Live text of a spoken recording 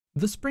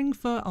The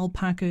Springfur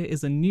Alpaca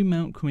is a new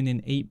mount coming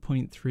in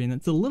 8.3 and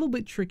it's a little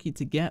bit tricky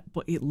to get,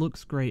 but it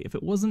looks great. If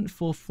it wasn't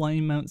for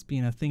flying mounts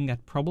being a thing,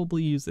 I'd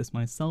probably use this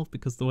myself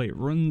because the way it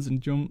runs and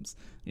jumps,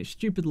 its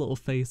stupid little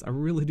face, I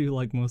really do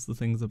like most of the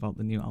things about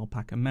the new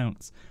Alpaca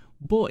mounts.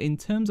 But in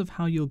terms of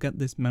how you'll get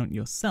this mount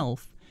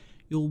yourself,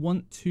 you'll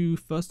want to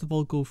first of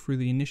all go through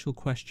the initial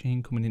quest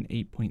chain coming in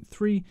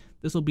 8.3.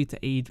 This will be to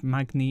aid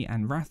Magni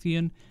and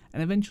Rathian,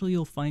 and eventually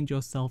you'll find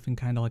yourself in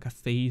kind of like a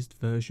phased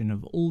version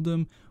of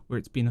Uldum, where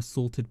it's being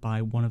assaulted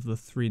by one of the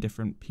 3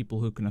 different people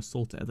who can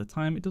assault it at the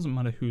time. It doesn't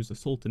matter who's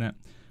assaulting it,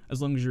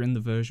 as long as you're in the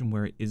version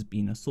where it is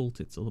being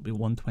assaulted. So there'll be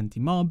 120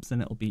 mobs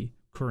and it'll be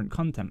current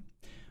content.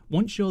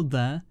 Once you're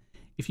there,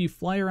 if you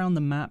fly around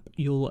the map,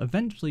 you'll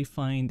eventually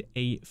find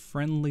a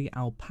Friendly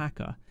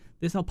Alpaca.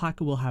 This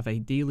alpaca will have a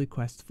daily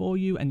quest for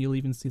you, and you'll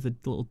even see the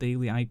little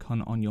daily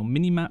icon on your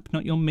mini-map,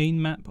 not your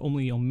main map,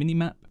 only your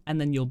mini-map, and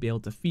then you'll be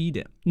able to feed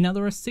it. Now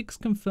there are 6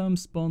 confirmed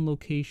spawn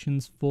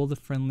locations for the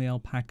Friendly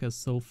Alpacas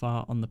so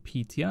far on the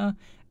PTR,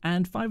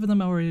 and 5 of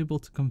them I were able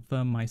to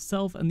confirm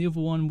myself, and the other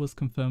one was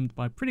confirmed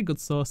by pretty good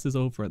sources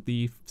over at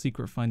the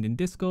Secret Finding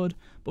Discord.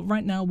 But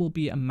right now will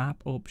be a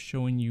map up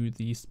showing you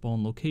the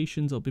spawn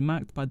locations. It'll be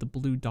marked by the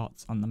blue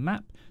dots on the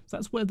map, so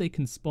that's where they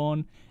can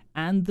spawn.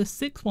 And the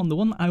 6th one, the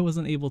one that I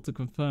wasn't able to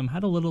confirm,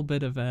 had a little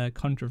bit of a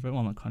controversy,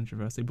 well not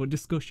controversy, but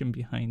discussion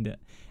behind it.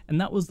 And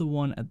that was the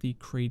one at the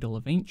Cradle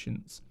of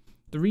Ancients.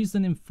 The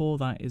reasoning for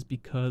that is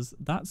because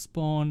that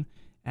spawn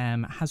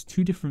has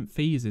 2 different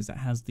phases. It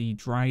has the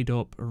dried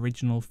up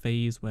original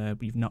phase where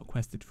we've not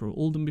quested through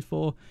Uldum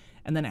before,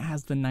 and then it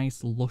has the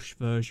nice lush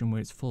version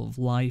where it's full of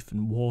life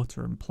and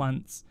water and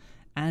plants.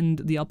 And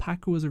the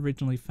alpaca was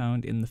originally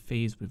found in the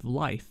phase with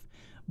life.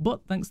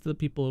 But thanks to the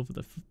people over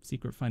the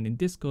Secret Finding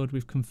Discord,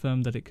 we've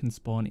confirmed that it can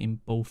spawn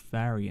in both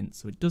variants.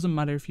 So it doesn't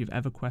matter if you've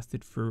ever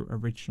quested through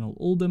original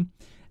Uldum.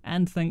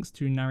 And thanks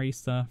to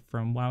Narisa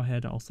from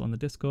Wowhead, also on the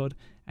Discord,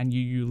 and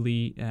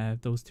Lee,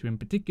 those 2 in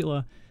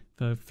particular,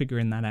 for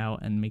figuring that out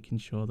and making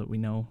sure that we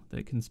know that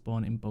it can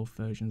spawn in both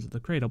versions of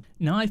the cradle.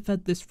 Now I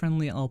fed this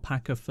Friendly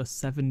Alpaca for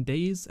 7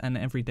 days, and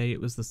every day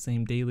it was the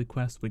same daily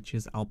quest, which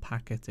is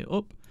Alpaca It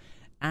In.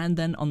 And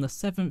then on the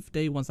 7th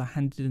day, once I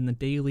handed in the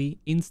daily,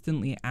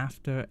 instantly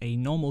after a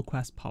normal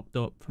quest popped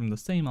up from the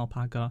same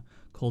alpaca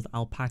called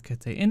Alpaca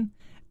It In,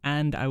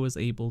 and I was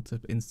able to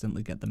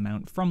instantly get the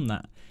mount from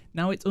that.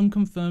 Now it's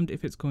unconfirmed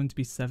if it's going to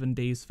be 7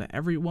 days for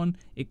everyone.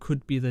 It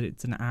could be that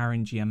it's an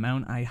RNG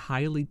amount. I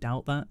highly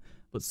doubt that,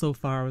 but so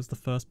far I was the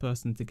first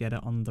person to get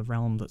it on the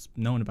realm that's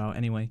known about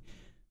anyway.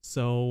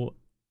 So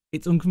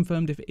it's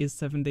unconfirmed if it is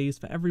 7 days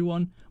for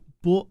everyone.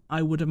 But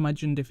I would have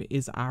imagined if it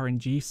is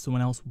RNG,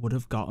 someone else would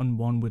have gotten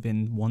one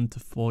within 1 to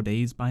 4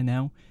 days by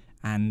now,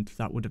 and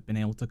that would have been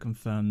able to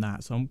confirm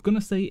that. So I'm going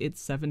to say it's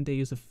 7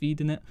 days of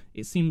feeding it.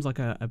 It seems like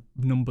a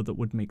number that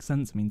would make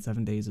sense. I mean,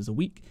 7 days is a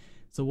week.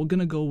 So we're going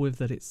to go with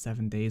that it's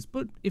 7 days.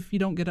 But if you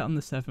don't get it on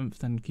the 7th,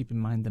 then keep in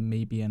mind there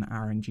may be an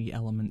RNG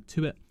element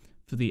to it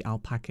for the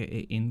Alpaca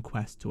It In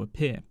quest to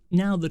appear.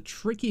 Now the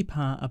tricky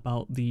part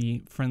about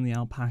the Friendly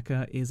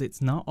Alpaca is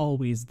it's not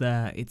always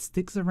there. It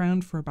sticks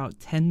around for about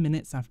 10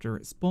 minutes after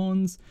it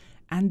spawns,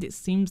 and it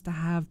seems to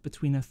have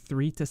between a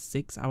 3 to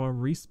 6 hour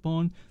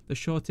respawn. The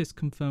shortest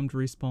confirmed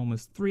respawn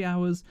was 3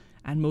 hours,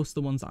 and most of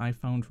the ones I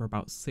found were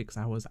about 6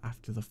 hours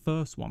after the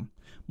first one.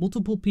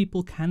 Multiple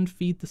people can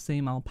feed the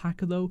same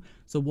alpaca though,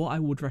 so what I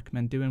would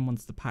recommend doing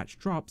once the patch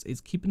drops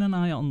is keeping an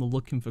eye on the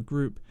looking for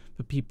group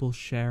for people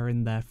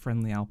sharing their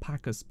Friendly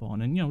Alpaca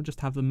spawn, and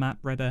just have the map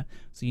ready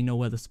so you know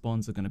where the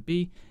spawns are going to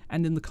be.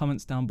 And in the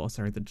comments down below,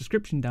 the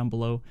description down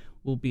below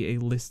will be a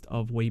list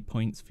of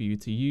waypoints for you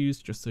to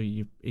use, just so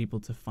you're able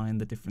to find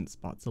the different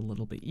spots a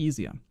little bit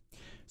easier.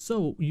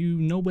 So you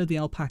know where the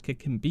alpaca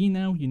can be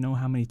now, you know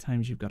how many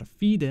times you've got to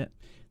feed it.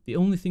 The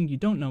only thing you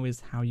don't know is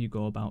how you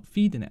go about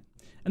feeding it.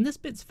 And this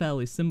bit's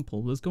fairly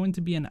simple. There's going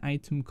to be an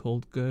item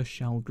called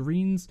Gersahl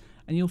Greens,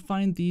 and you'll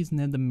find these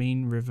near the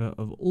main river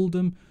of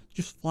Uldum.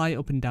 Just fly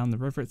up and down the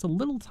river. It's a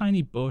little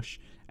tiny bush,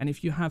 and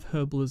if you have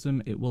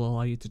herbalism, it will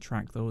allow you to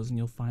track those and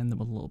you'll find them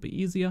a little bit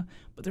easier.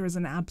 But there is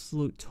an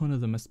absolute ton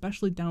of them,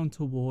 especially down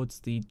towards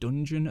the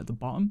dungeon at the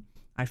bottom.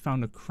 I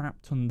found a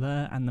crap ton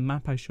there, and the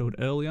map I showed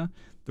earlier,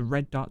 the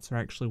red dots are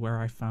actually where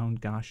I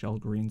found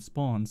Gersahl Greens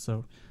spawn.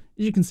 So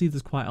as you can see,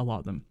 there's quite a lot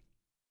of them.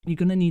 You're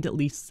going to need at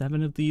least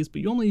 7 of these,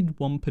 but you only need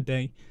 1 per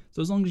day.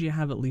 So as long as you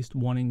have at least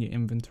 1 in your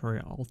inventory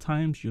at all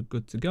times, you're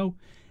good to go.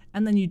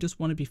 And then you just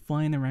want to be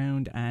flying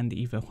around and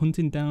either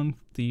hunting down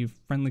the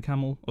friendly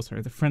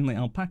the Friendly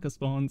Alpaca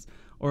spawns,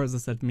 or as I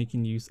said,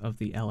 making use of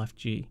the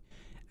LFG.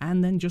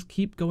 And then just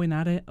keep going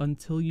at it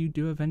until you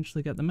do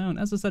eventually get the mount.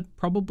 As I said,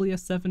 probably a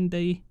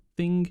 7-day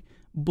thing,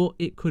 but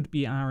it could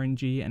be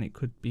RNG, and it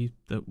could be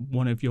that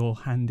one of your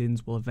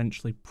hand-ins will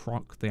eventually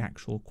proc the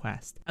actual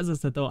quest. As I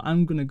said though,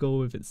 I'm going to go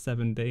with it's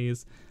 7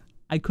 days.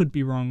 I could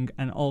be wrong,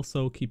 and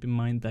also keep in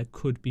mind there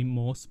could be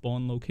more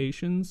spawn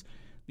locations.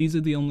 These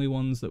are the only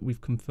ones that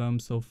we've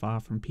confirmed so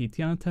far from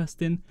PTR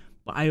testing,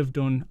 but I have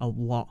done a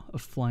lot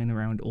of flying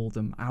around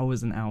Uldum,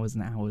 hours and hours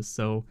and hours,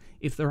 so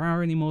if there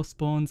are any more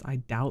spawns, I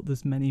doubt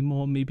there's many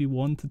more, maybe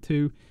 1 to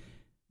 2.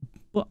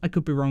 but I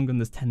could be wrong and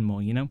there's 10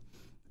 more, you know?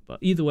 But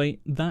either way,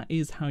 that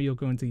is how you're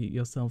going to get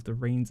yourself the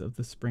Reins of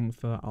the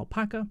Springfur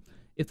Alpaca.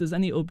 If there's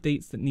any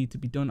updates that need to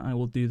be done, I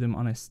will do them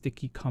on a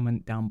sticky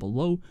comment down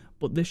below,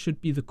 but this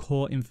should be the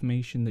core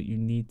information that you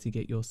need to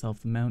get yourself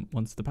the mount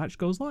once the patch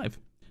goes live.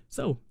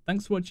 So,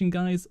 thanks for watching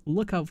guys,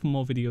 look out for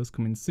more videos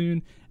coming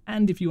soon,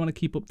 and if you want to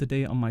keep up to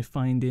date on my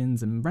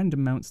findings and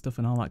random mount stuff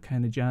and all that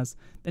kind of jazz,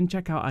 then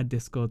check out our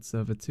Discord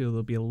server too,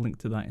 there'll be a link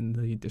to that in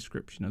the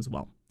description as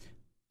well.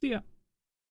 See ya!